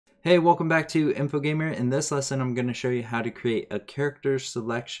Hey, welcome back to InfoGamer. In this lesson, I'm going to show you how to create a character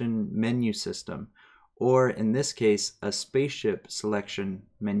selection menu system, or in this case, a spaceship selection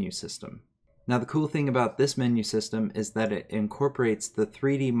menu system. Now, the cool thing about this menu system is that it incorporates the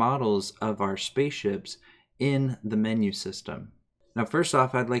 3D models of our spaceships in the menu system. Now, first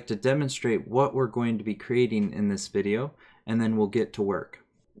off, I'd like to demonstrate what we're going to be creating in this video, and then we'll get to work.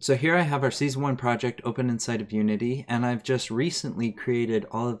 So here I have our Season 1 project open inside of Unity, and I've just recently created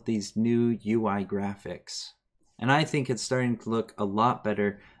all of these new UI graphics. And I think it's starting to look a lot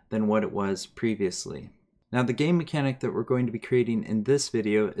better than what it was previously. Now, the game mechanic that we're going to be creating in this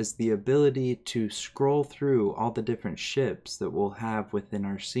video is the ability to scroll through all the different ships that we'll have within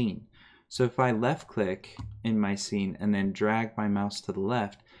our scene. So if I left click in my scene and then drag my mouse to the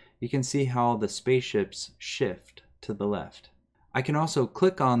left, you can see how all the spaceships shift to the left. I can also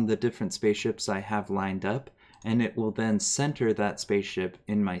click on the different spaceships I have lined up, and it will then center that spaceship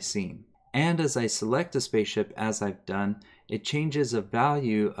in my scene. And as I select a spaceship, as I've done, it changes a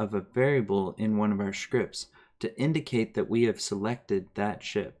value of a variable in one of our scripts to indicate that we have selected that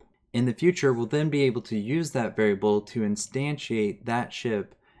ship. In the future, we'll then be able to use that variable to instantiate that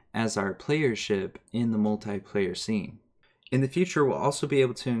ship as our player ship in the multiplayer scene. In the future, we'll also be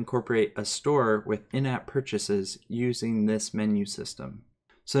able to incorporate a store with in-app purchases using this menu system.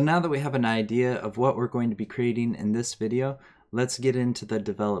 So now that we have an idea of what we're going to be creating in this video, let's get into the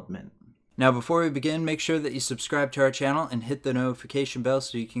development. Now before we begin, make sure that you subscribe to our channel and hit the notification bell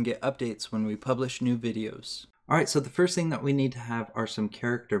so you can get updates when we publish new videos. Alright, so the first thing that we need to have are some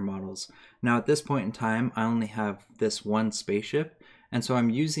character models. Now at this point in time, I only have this one spaceship, and so I'm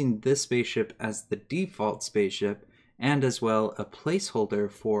using this spaceship as the default spaceship, and as well a placeholder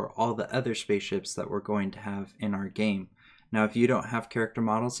for all the other spaceships that we're going to have in our game. Now if you don't have character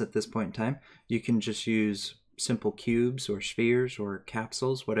models at this point in time, you can just use simple cubes or spheres or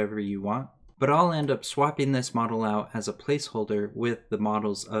capsules, whatever you want. But I'll end up swapping this model out as a placeholder with the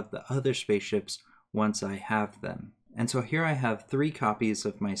models of the other spaceships once I have them. And so here I have 3 copies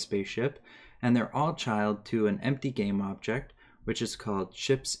of my spaceship, and they're all child to an empty game object, which is called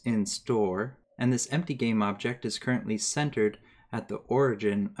ships in store. And this empty game object is currently centered at the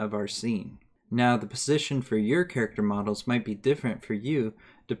origin of our scene. Now the position for your character models might be different for you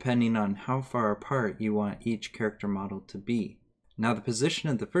depending on how far apart you want each character model to be. Now the position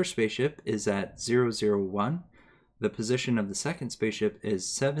of the first spaceship is at 001, the position of the second spaceship is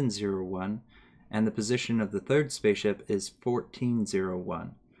 701, and the position of the third spaceship is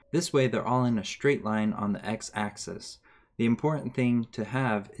 1401. This way they're all in a straight line on the x-axis. The important thing to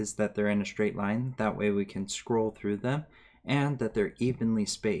have is that they're in a straight line, that way we can scroll through them, and that they're evenly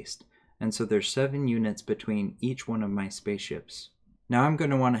spaced. And so there's 7 units between each one of my spaceships. Now I'm going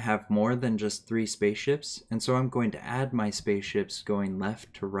to want to have more than just 3 spaceships, and so I'm going to add my spaceships going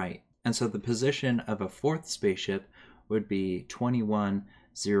left to right. And so the position of a 4th spaceship would be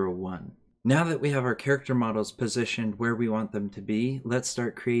 2101. Now that we have our character models positioned where we want them to be, let's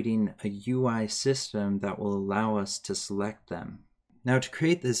start creating a UI system that will allow us to select them. Now to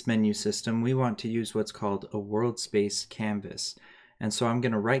create this menu system, we want to use what's called a world space canvas. And so I'm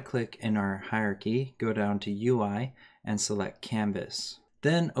going to right click in our hierarchy, go down to UI, and select canvas.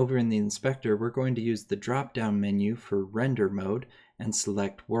 Then over in the inspector, we're going to use the drop down menu for render mode and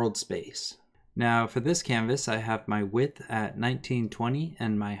select world space. Now for this canvas, I have my width at 1920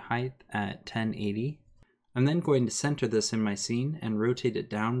 and my height at 1080. I'm then going to center this in my scene and rotate it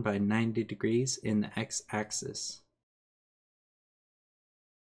down by 90 degrees in the x-axis.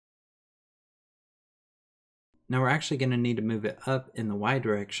 Now we're actually going to need to move it up in the y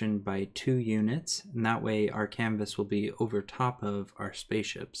direction by 2 units, and that way our canvas will be over top of our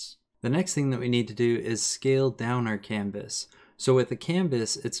spaceships. The next thing that we need to do is scale down our canvas. So with a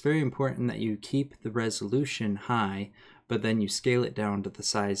canvas, it's very important that you keep the resolution high, but then you scale it down to the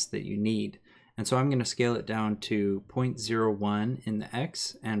size that you need. And so I'm going to scale it down to 0.01 in the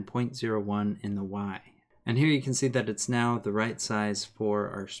X and 0.01 in the Y. And here you can see that it's now the right size for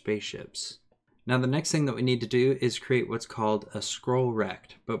our spaceships. Now the next thing that we need to do is create what's called a scroll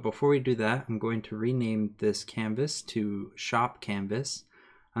rect. But before we do that, I'm going to rename this canvas to shop canvas.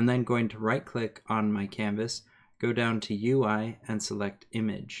 I'm then going to right click on my canvas, go down to UI and select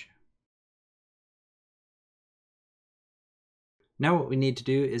image. Now what we need to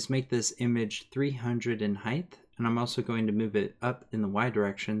do is make this image 300 in height, and I'm also going to move it up in the Y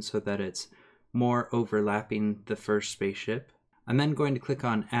direction so that it's more overlapping the first spaceship. I'm then going to click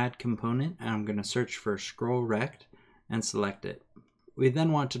on add component, and I'm going to search for scroll rect and select it. We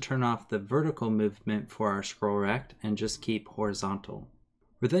then want to turn off the vertical movement for our scroll rect and just keep horizontal.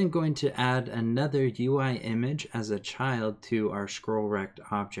 We're then going to add another UI image as a child to our scroll rect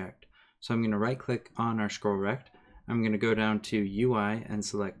object. So I'm going to right click on our scroll rect. I'm going to go down to UI and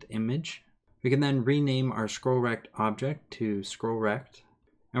select image. We can then rename our scroll rect object to scroll rect.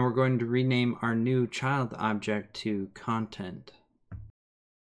 And we're going to rename our new child object to content.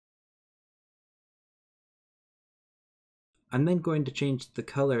 I'm then going to change the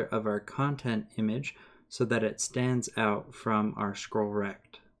color of our content image so that it stands out from our scroll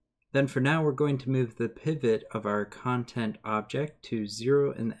rect. Then for now, we're going to move the pivot of our content object to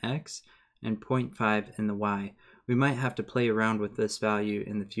 0 in the X and 0.5 in the Y. We might have to play around with this value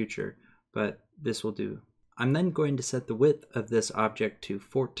in the future, but this will do. I'm then going to set the width of this object to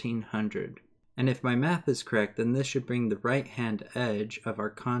 1400. And if my math is correct, then this should bring the right-hand edge of our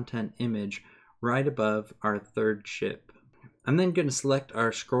content image right above our third ship. I'm then going to select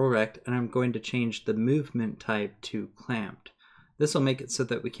our scroll rect and I'm going to change the movement type to clamped. This will make it so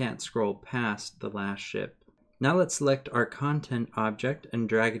that we can't scroll past the last ship. Now let's select our content object and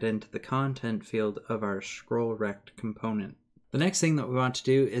drag it into the content field of our scroll rect component. The next thing that we want to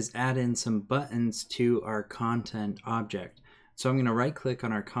do is add in some buttons to our content object. So I'm going to right click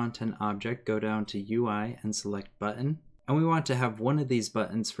on our content object, go down to UI and select button. And we want to have one of these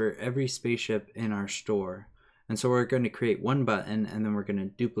buttons for every spaceship in our store. And so we're going to create one button and then we're going to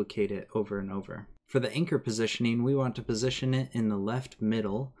duplicate it over and over. For the anchor positioning, we want to position it in the left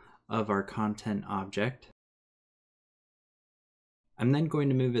middle of our content object. I'm then going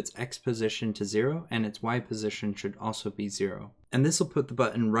to move its X position to 0 and its Y position should also be 0. And this will put the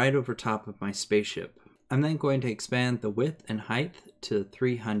button right over top of my spaceship. I'm then going to expand the width and height to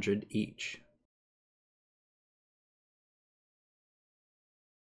 300 each.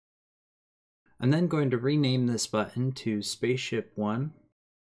 I'm then going to rename this button to Spaceship 1.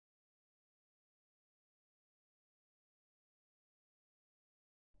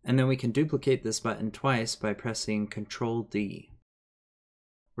 And then we can duplicate this button twice by pressing Ctrl D.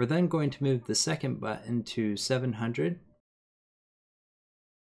 We're then going to move the second button to 700.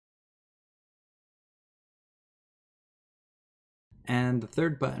 And the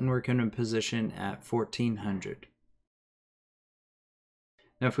third button we're going to position at 1400.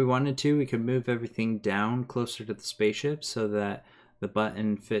 Now if we wanted to, we could move everything down closer to the spaceship so that the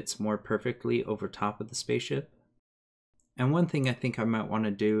button fits more perfectly over top of the spaceship. And one thing I think I might want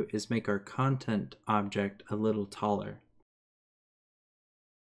to do is make our content object a little taller.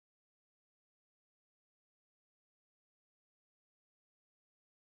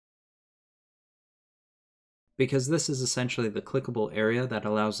 Because this is essentially the clickable area that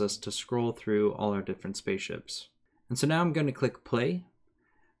allows us to scroll through all our different spaceships. And so now I'm going to click play.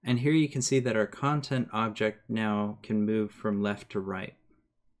 And here you can see that our content object now can move from left to right.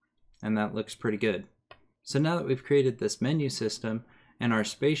 And that looks pretty good. So now that we've created this menu system and our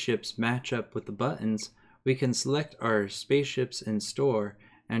spaceships match up with the buttons, we can select our spaceships in store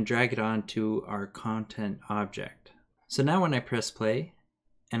and drag it onto our content object. So now when I press play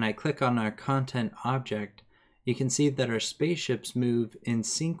and I click on our content object, you can see that our spaceships move in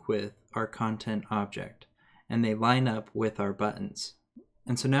sync with our content object and they line up with our buttons.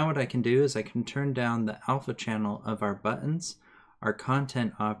 And so now what I can do is I can turn down the alpha channel of our buttons, our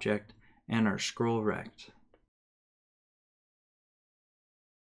content object, and our scroll rect.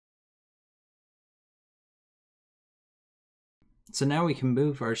 So now we can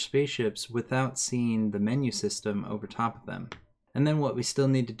move our spaceships without seeing the menu system over top of them. And then what we still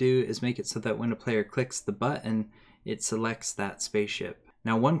need to do is make it so that when a player clicks the button, it selects that spaceship.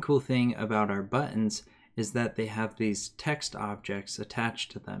 Now one cool thing about our buttons is that they have these text objects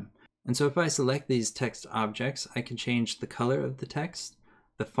attached to them. And so if I select these text objects, I can change the color of the text,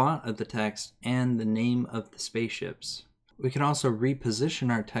 the font of the text, and the name of the spaceships. We can also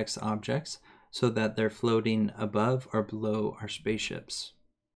reposition our text objects so that they're floating above or below our spaceships.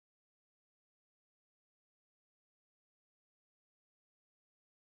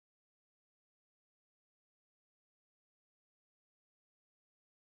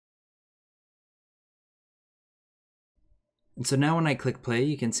 And so now when I click play,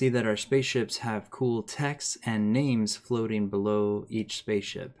 you can see that our spaceships have cool text and names floating below each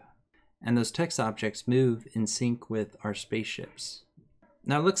spaceship. And those text objects move in sync with our spaceships.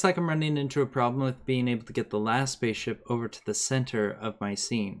 Now it looks like I'm running into a problem with being able to get the last spaceship over to the center of my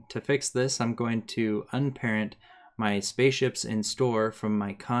scene. To fix this, I'm going to unparent my spaceships in store from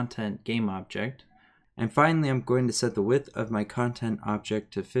my content game object. And finally, I'm going to set the width of my content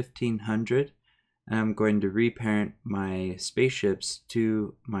object to 1500. And I'm going to reparent my spaceships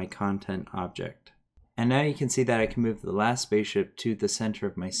to my content object. And now you can see that I can move the last spaceship to the center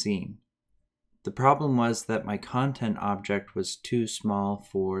of my scene. The problem was that my content object was too small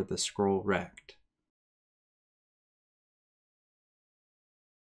for the scroll rect.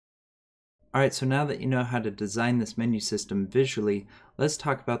 Alright, so now that you know how to design this menu system visually, let's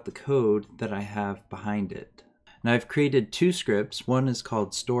talk about the code that I have behind it. Now I've created two scripts. One is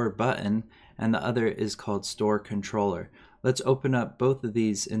called store button and the other is called store controller. Let's open up both of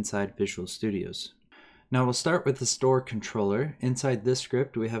these inside Visual Studios. Now we'll start with the store controller. Inside this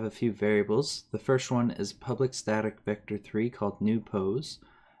script we have a few variables. The first one is public static vector3 called new pose.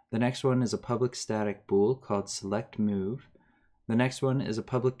 The next one is a public static bool called select move. The next one is a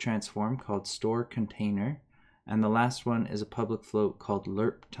public transform called store container, and the last one is a public float called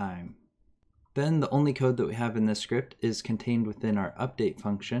lerp time. Then the only code that we have in this script is contained within our update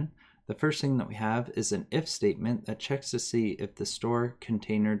function. The first thing that we have is an if statement that checks to see if the store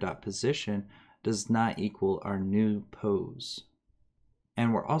container.position does not equal our new pose.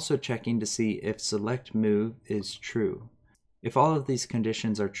 And we're also checking to see if select move is true. If all of these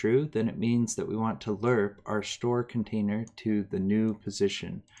conditions are true, then it means that we want to lerp our store container to the new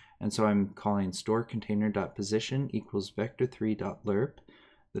position. And so I'm calling store container.position equals vector3.lerp.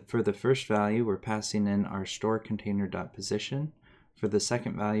 For the first value, we're passing in our store container.position. For the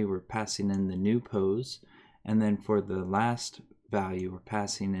second value, we're passing in the new pose. And then for the last value, we're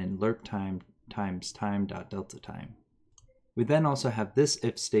passing in lerp time times time.delta time. We then also have this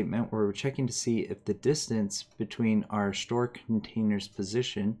if statement where we're checking to see if the distance between our store container's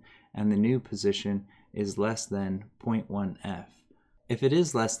position and the new position is less than 0.1f. If it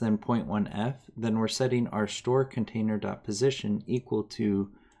is less than 0.1f, then we're setting our store container.position equal to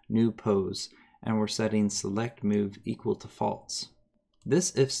new pose, and we're setting select move equal to false.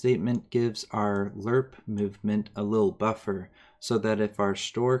 This if statement gives our lerp movement a little buffer so that if our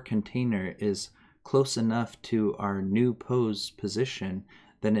store container is close enough to our new pose position,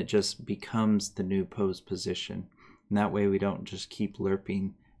 then it just becomes the new pose position. And that way we don't just keep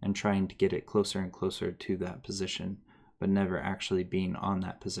lerping and trying to get it closer and closer to that position, but never actually being on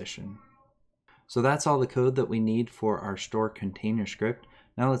that position. So that's all the code that we need for our store container script.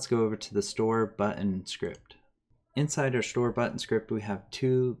 Now let's go over to the store button script. Inside our store button script we have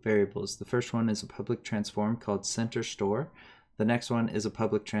two variables. The first one is a public transform called center store. The next one is a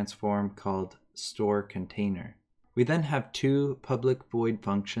public transform called store container. We then have two public void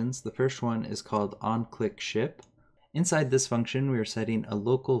functions. The first one is called onClickShip. Inside this function we are setting a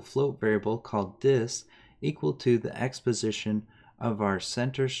local float variable called dis equal to the x position of our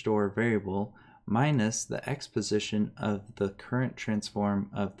center store variable minus the x position of the current transform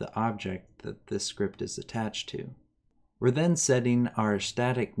of the object that this script is attached to. We're then setting our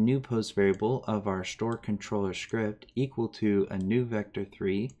static new pose variable of our store controller script equal to a new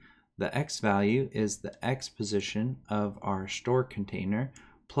vector3. The x value is the x position of our store container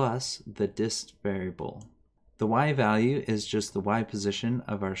plus the dist variable. The y value is just the y position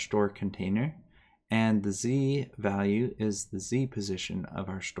of our store container, and the z value is the z position of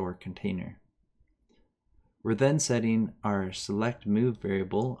our store container. We're then setting our select move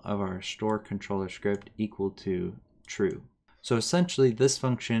variable of our store controller script equal to true. So essentially this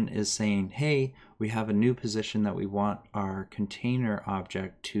function is saying, hey, we have a new position that we want our container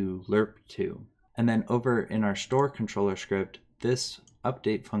object to lerp to. And then over in our store controller script, this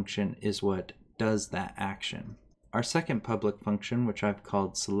update function is what does that action. Our second public function, which I've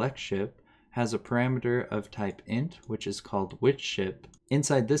called selectShip, has a parameter of type int, which is called whichShip.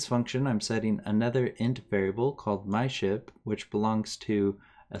 Inside this function, I'm setting another int variable called myShip, which belongs to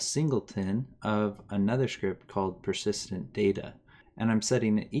a singleton of another script called persistent data, and I'm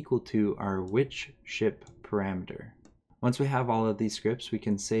setting it equal to our whichShip parameter. Once we have all of these scripts, we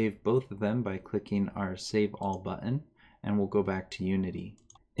can save both of them by clicking our Save All button, and we'll go back to Unity.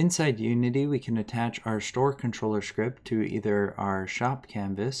 Inside Unity, we can attach our store controller script to either our shop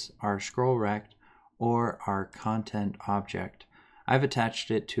canvas, our scroll rect, or our content object. I've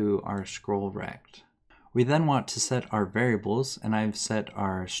attached it to our scroll rect. We then want to set our variables, and I've set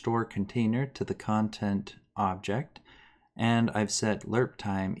our store container to the content object, and I've set lerp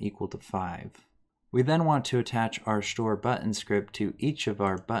time equal to 5. We then want to attach our store button script to each of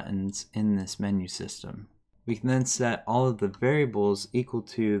our buttons in this menu system. We can then set all of the variables equal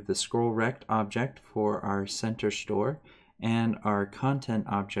to the scroll rect object for our center store and our content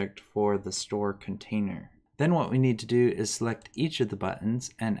object for the store container. Then what we need to do is select each of the buttons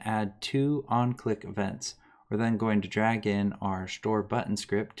and add two onClick events. We're then going to drag in our store button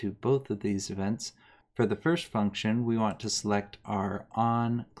script to both of these events. For the first function, we want to select our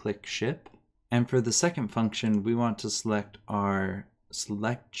onClickShip, and for the second function, we want to select our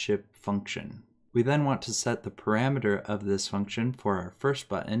selectShip function. We then want to set the parameter of this function for our first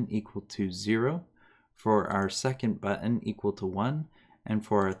button equal to 0, for our second button equal to 1, and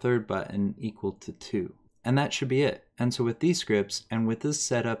for our third button equal to 2. And that should be it. And so with these scripts and with this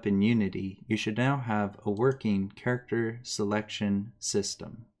setup in Unity, you should now have a working character selection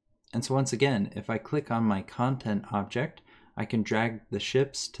system. And so once again, if I click on my content object, I can drag the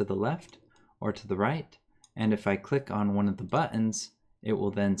ships to the left or to the right. And if I click on one of the buttons, it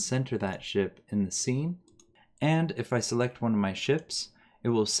will then center that ship in the scene. And if I select one of my ships, it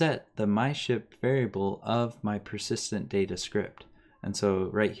will set the myShip variable of my persistent data script. And so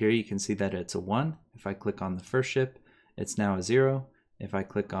right here you can see that it's a 1. If I click on the first ship, it's now a 0. If I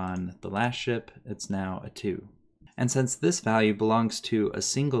click on the last ship, it's now a 2. And since this value belongs to a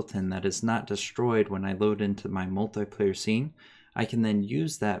singleton that is not destroyed when I load into my multiplayer scene, I can then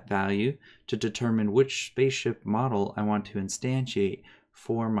use that value to determine which spaceship model I want to instantiate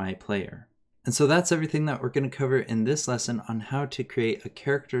for my player. And so that's everything that we're going to cover in this lesson on how to create a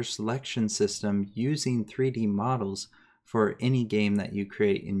character selection system using 3D models for any game that you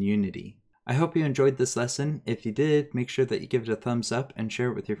create in Unity. I hope you enjoyed this lesson. If you did, make sure that you give it a thumbs up and share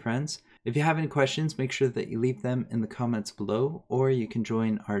it with your friends. If you have any questions, make sure that you leave them in the comments below, or you can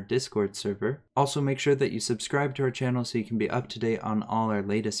join our Discord server. Also, make sure that you subscribe to our channel so you can be up to date on all our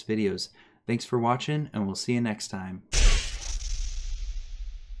latest videos. Thanks for watching, and we'll see you next time.